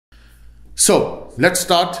So let's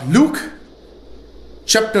start. Luke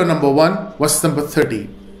chapter number 1 verse number 30.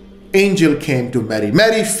 Angel came to Mary.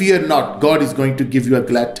 Mary, fear not. God is going to give you a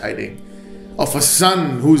glad tidings of a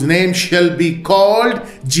son whose name shall be called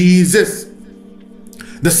Jesus,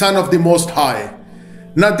 the Son of the Most High.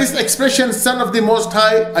 Now this expression, Son of the Most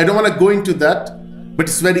High, I don't want to go into that, but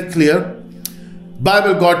it's very clear.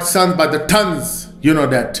 Bible got sons by the tons, you know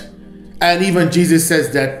that. And even Jesus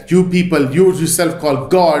says that you people, you yourself call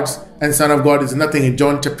gods, and Son of God is nothing in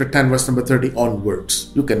John chapter 10 verse number 30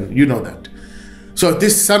 onwards. You know that. So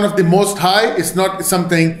this Son of the Most High is not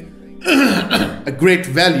something a great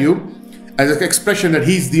value as an expression that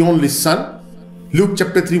he's the only son. Luke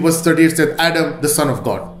chapter 3 verse 38 said Adam the son of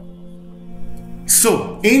God.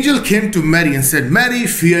 So angel came to Mary and said, Mary,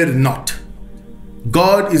 fear not.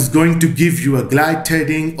 God is going to give you a glad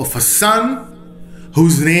tidings of a son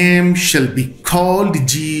whose name shall be called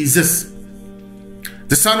Jesus,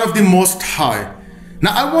 the Son of the Most High.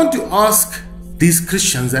 Now I want to ask these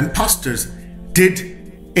Christians and pastors,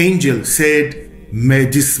 did angel said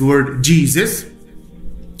this word Jesus?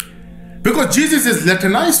 Because Jesus is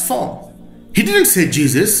Latinized form. He didn't say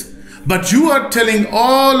Jesus, but you are telling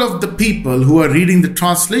all of the people who are reading the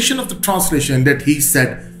translation of the translation that he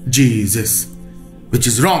said Jesus, which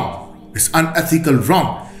is wrong. It's unethical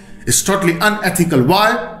wrong. It's totally unethical.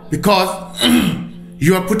 Why? Because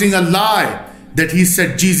you are putting a lie that he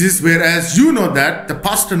said Jesus, whereas you know that, the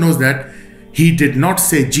pastor knows that he did not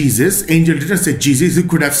say Jesus. Angel didn't say Jesus. He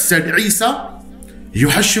could have said Isa,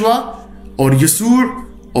 Yeshua, or Yesur,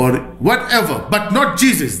 or whatever, but not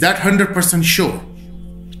Jesus. That 100% sure.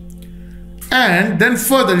 And then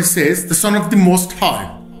further it says the Son of the Most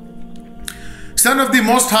High. Son of the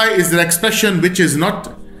Most High is an expression which is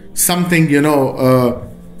not something,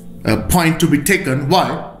 a point to be taken.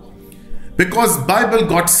 Why? Because Bible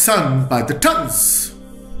got son by the tons.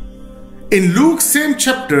 In Luke same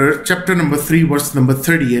chapter number 3 verse number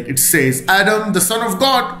 38, it says Adam the son of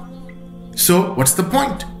God. So what's the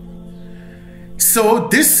point? So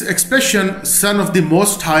this expression Son of the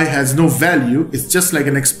Most High has no value. It's just like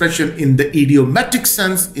an expression in the idiomatic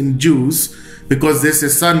sense in Jews, because they say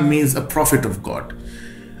son means a prophet of God.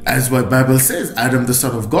 As what Bible says, Adam the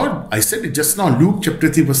son of God. I said it just now, Luke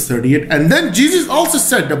chapter 3 verse 38. And then Jesus also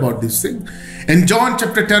said about this thing. In John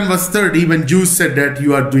chapter 10 verse 30, when Jews said that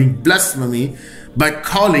you are doing blasphemy by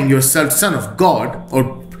calling yourself son of God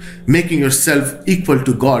or making yourself equal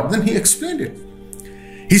to God, then he explained it.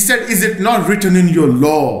 He said, is it not written in your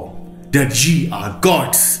law that ye are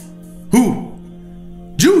gods? Who?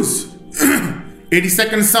 Jews.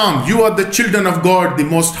 82nd Psalm, you are the children of God, the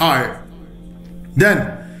Most High.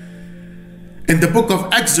 Then, in the book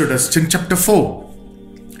of Exodus, in chapter 4,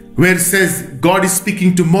 where it says, God is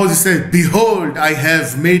speaking to Moses, says, behold, I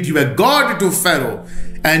have made you a god to Pharaoh,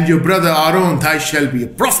 and your brother Aaron, thy shall be a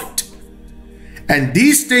prophet. And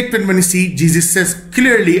these statements, when you see, Jesus says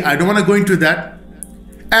clearly, I don't want to go into that.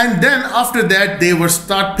 And then after that, they were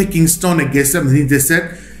start picking stone against them. They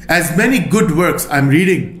said, as many good works, I'm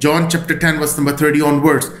reading John chapter 10 verse number 30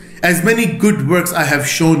 onwards, as many good works I have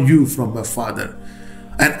shown you from my Father,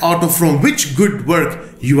 and out of from which good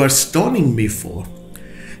work you are stoning me for.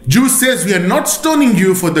 Jews says, we are not stoning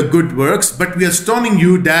you for the good works, but we are stoning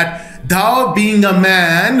you that thou being a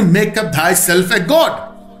man, make up thyself a God.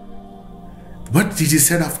 What did he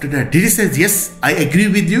say after that? Did he say, yes, I agree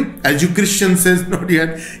with you? As you Christian says, not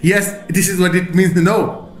yet. Yes, this is what it means.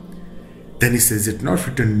 No. Then he says, it not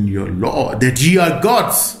written in your law that ye are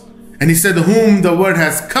gods. And he said, whom the word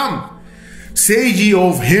has come. Say ye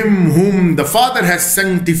of him whom the Father has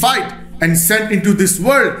sanctified and sent into this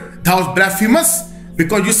world, thou art blasphemous,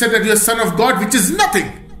 because you said that you are son of God, which is nothing.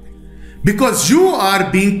 Because you are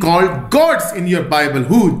being called gods in your Bible.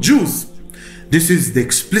 Who? Jews. This is the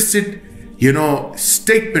explicit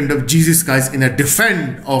statement of Jesus Christ in a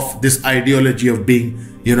defense of this ideology of being,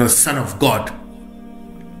 son of God.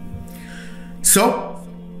 So,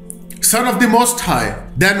 Son of the Most High.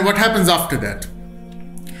 Then what happens after that?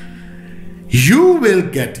 You will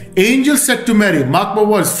get, angel said to Mary, mark my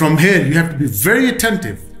words, from here you have to be very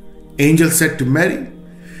attentive. Angel said to Mary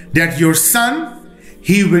that your son,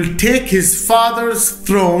 he will take his father's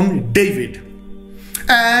throne, David,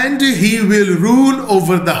 and he will rule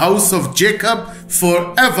over the house of Jacob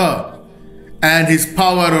forever, and his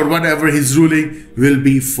power or whatever he's ruling will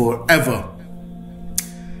be forever.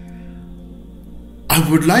 I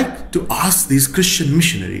would like to ask these Christian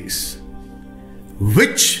missionaries,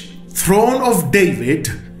 which throne of David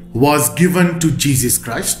was given to Jesus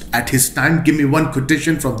Christ at his time? Give me one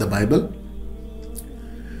quotation from the Bible.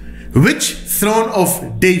 Which throne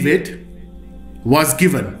of David was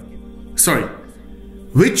given? Sorry.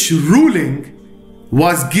 which ruling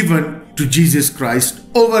was given to Jesus Christ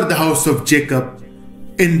over the house of Jacob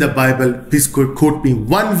in the Bible. Please quote me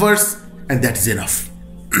one verse, and that is enough.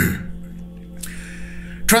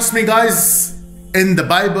 Trust me, guys, in the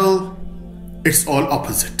Bible, it's all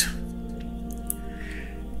opposite.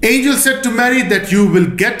 Angel said to Mary that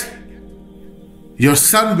your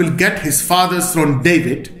son will get his father's throne,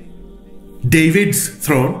 David's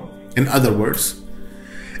throne, in other words,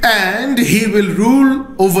 and he will rule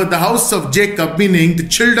over the house of Jacob, meaning the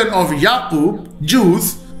children of Yaqub,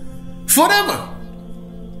 Jews, forever.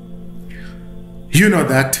 You know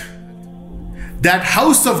that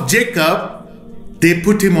house of Jacob, they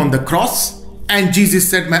put him on the cross, and Jesus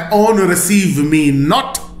said, my own receive me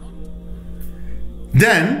not.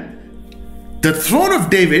 Then the throne of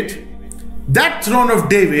David, that throne of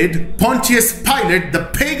David, Pontius Pilate, the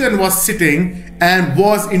pagan, was sitting and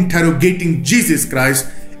was interrogating Jesus Christ,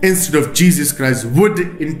 instead of Jesus Christ would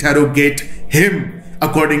interrogate him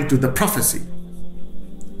according to the prophecy.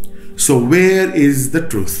 So where is the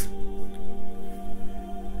truth?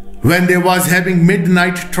 When they was having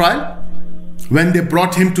midnight trial, when they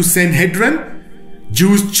brought him to Sanhedrin,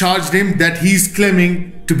 Jews charged him that he's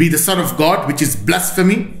claiming to be the Son of God, which is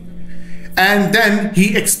blasphemy. And then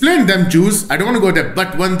he explained them, Jews, I don't want to go there,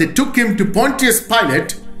 but when they took him to Pontius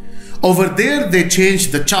Pilate, over there they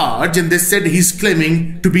changed the charge and they said he's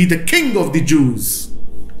claiming to be the king of the Jews.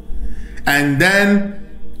 And then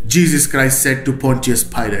Jesus Christ said to Pontius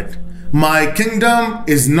Pilate, my kingdom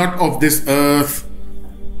is not of this earth.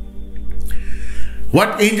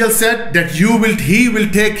 What angel said? That he will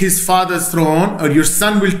take his father's throne, or your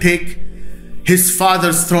son will take his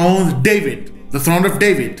father's throne, David, the throne of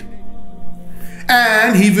David.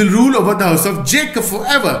 And he will rule over the house of Jacob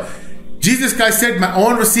forever. Jesus Christ said, my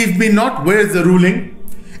own received me not. Where is the ruling?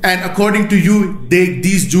 And according to you,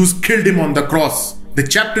 these Jews killed him on the cross. The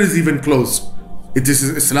chapter is even closed. This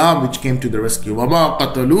is Islam which came to the rescue. وَمَا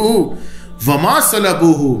قَتَلُوهُ وَمَا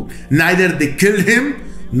صَلَبُوهُ. Neither they killed him,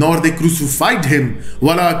 nor they crucified him.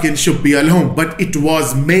 وَلَكِنْ شُبِّيَ لَهُمْ. But it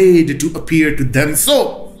was made to appear to them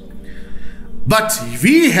so. But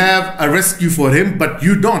we have a rescue for him, but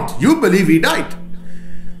you don't. You believe he died.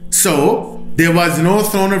 So there was no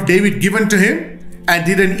throne of David given to him,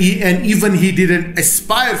 and even he didn't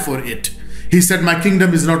aspire for it. He said, my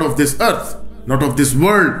kingdom is not of this earth, not of this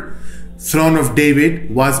world. Throne of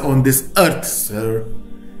David was on this earth, sir.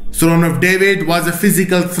 Throne of David was a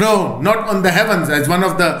physical throne, not on the heavens, as one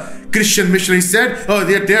of the Christian missionaries said. Oh,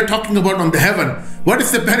 they're talking about on the heaven. What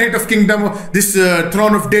is the benefit of kingdom, this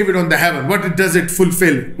throne of David on the heaven? What does it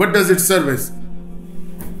fulfill? What does it service?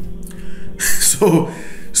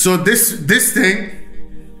 So this thing,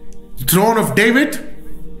 throne of David,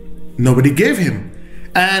 nobody gave him.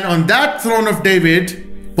 And on that throne of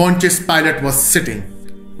David, Pontius Pilate was sitting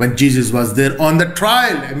when Jesus was there on the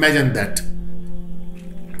trial. Imagine that.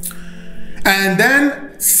 And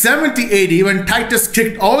then 70 AD, when Titus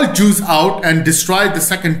kicked all Jews out and destroyed the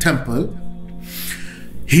second temple,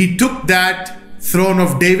 he took that throne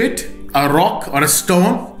of David, a rock or a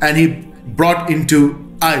stone, and he brought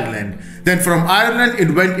into Ireland. Then from Ireland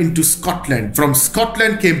it went into Scotland. From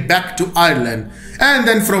Scotland came back to Ireland. And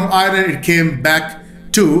then from Ireland it came back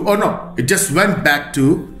to, it just went back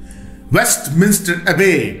to Westminster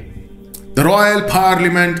Abbey, the Royal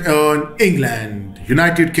Parliament in England,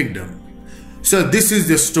 United Kingdom. So this is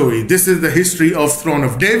the story. This is the history of throne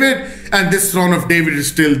of David, and this throne of David is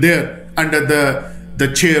still there under the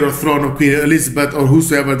chair or throne of Queen Elizabeth or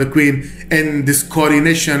whosoever the queen in this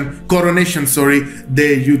coronation,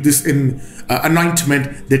 they use this in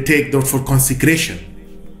anointment, they take them for consecration.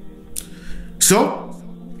 So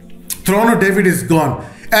throne of David is gone,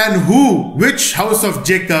 and which house of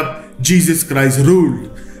Jacob Jesus Christ ruled?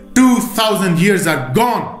 2000 years are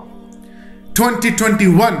gone,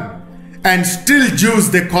 2021, and still Jews,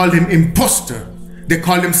 they call him imposter. They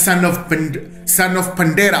call him son of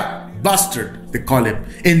Pandera, bastard, they call him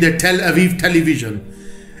in their Tel Aviv television.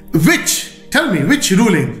 Tell me, which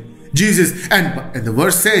ruling? Jesus, and the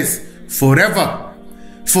verse says, forever.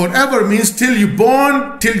 Forever means till you're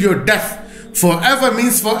born, till your death. Forever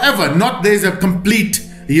means forever, not there's a complete,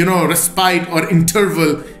 respite or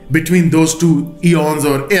interval between those two eons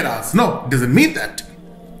or eras. No, it doesn't mean that.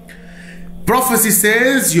 Prophecy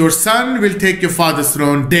says your son will take your father's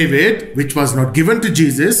throne, David, which was not given to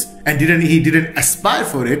Jesus, and he didn't aspire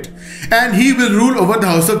for it, and he will rule over the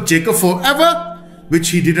house of Jacob forever, which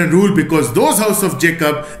he didn't rule because those house of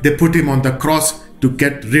Jacob, they put him on the cross to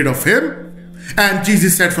get rid of him. And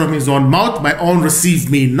Jesus said from his own mouth, my own receive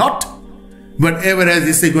me not. Whatever as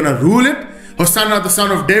they say gonna rule it. Hosanna, the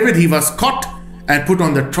son of David, he was caught and put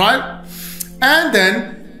on the trial. And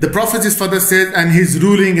then the prophecies further says, and his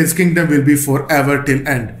ruling, his kingdom will be forever till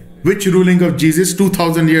end. Which ruling of Jesus?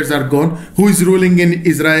 2000 years are gone. Who is ruling in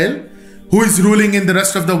Israel? Who is ruling in the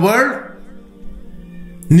rest of the world?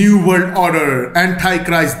 New world order,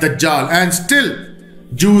 Antichrist, Dajjal. And still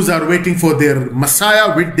Jews are waiting for their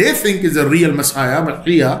Messiah, which they think is a real Messiah,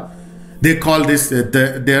 Mashiach. They call this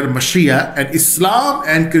their Mashiach. And Islam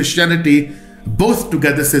and Christianity both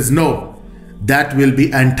together says no, that will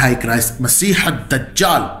be Antichrist, Masih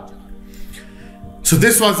Dajjal. So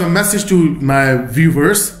this was a message to my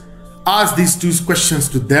viewers. Ask these two questions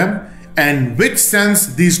to them, and which sense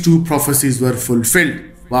these two prophecies were fulfilled.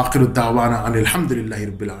 Wa akhiru da'wana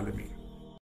alhamdulillahi rabbil alameen.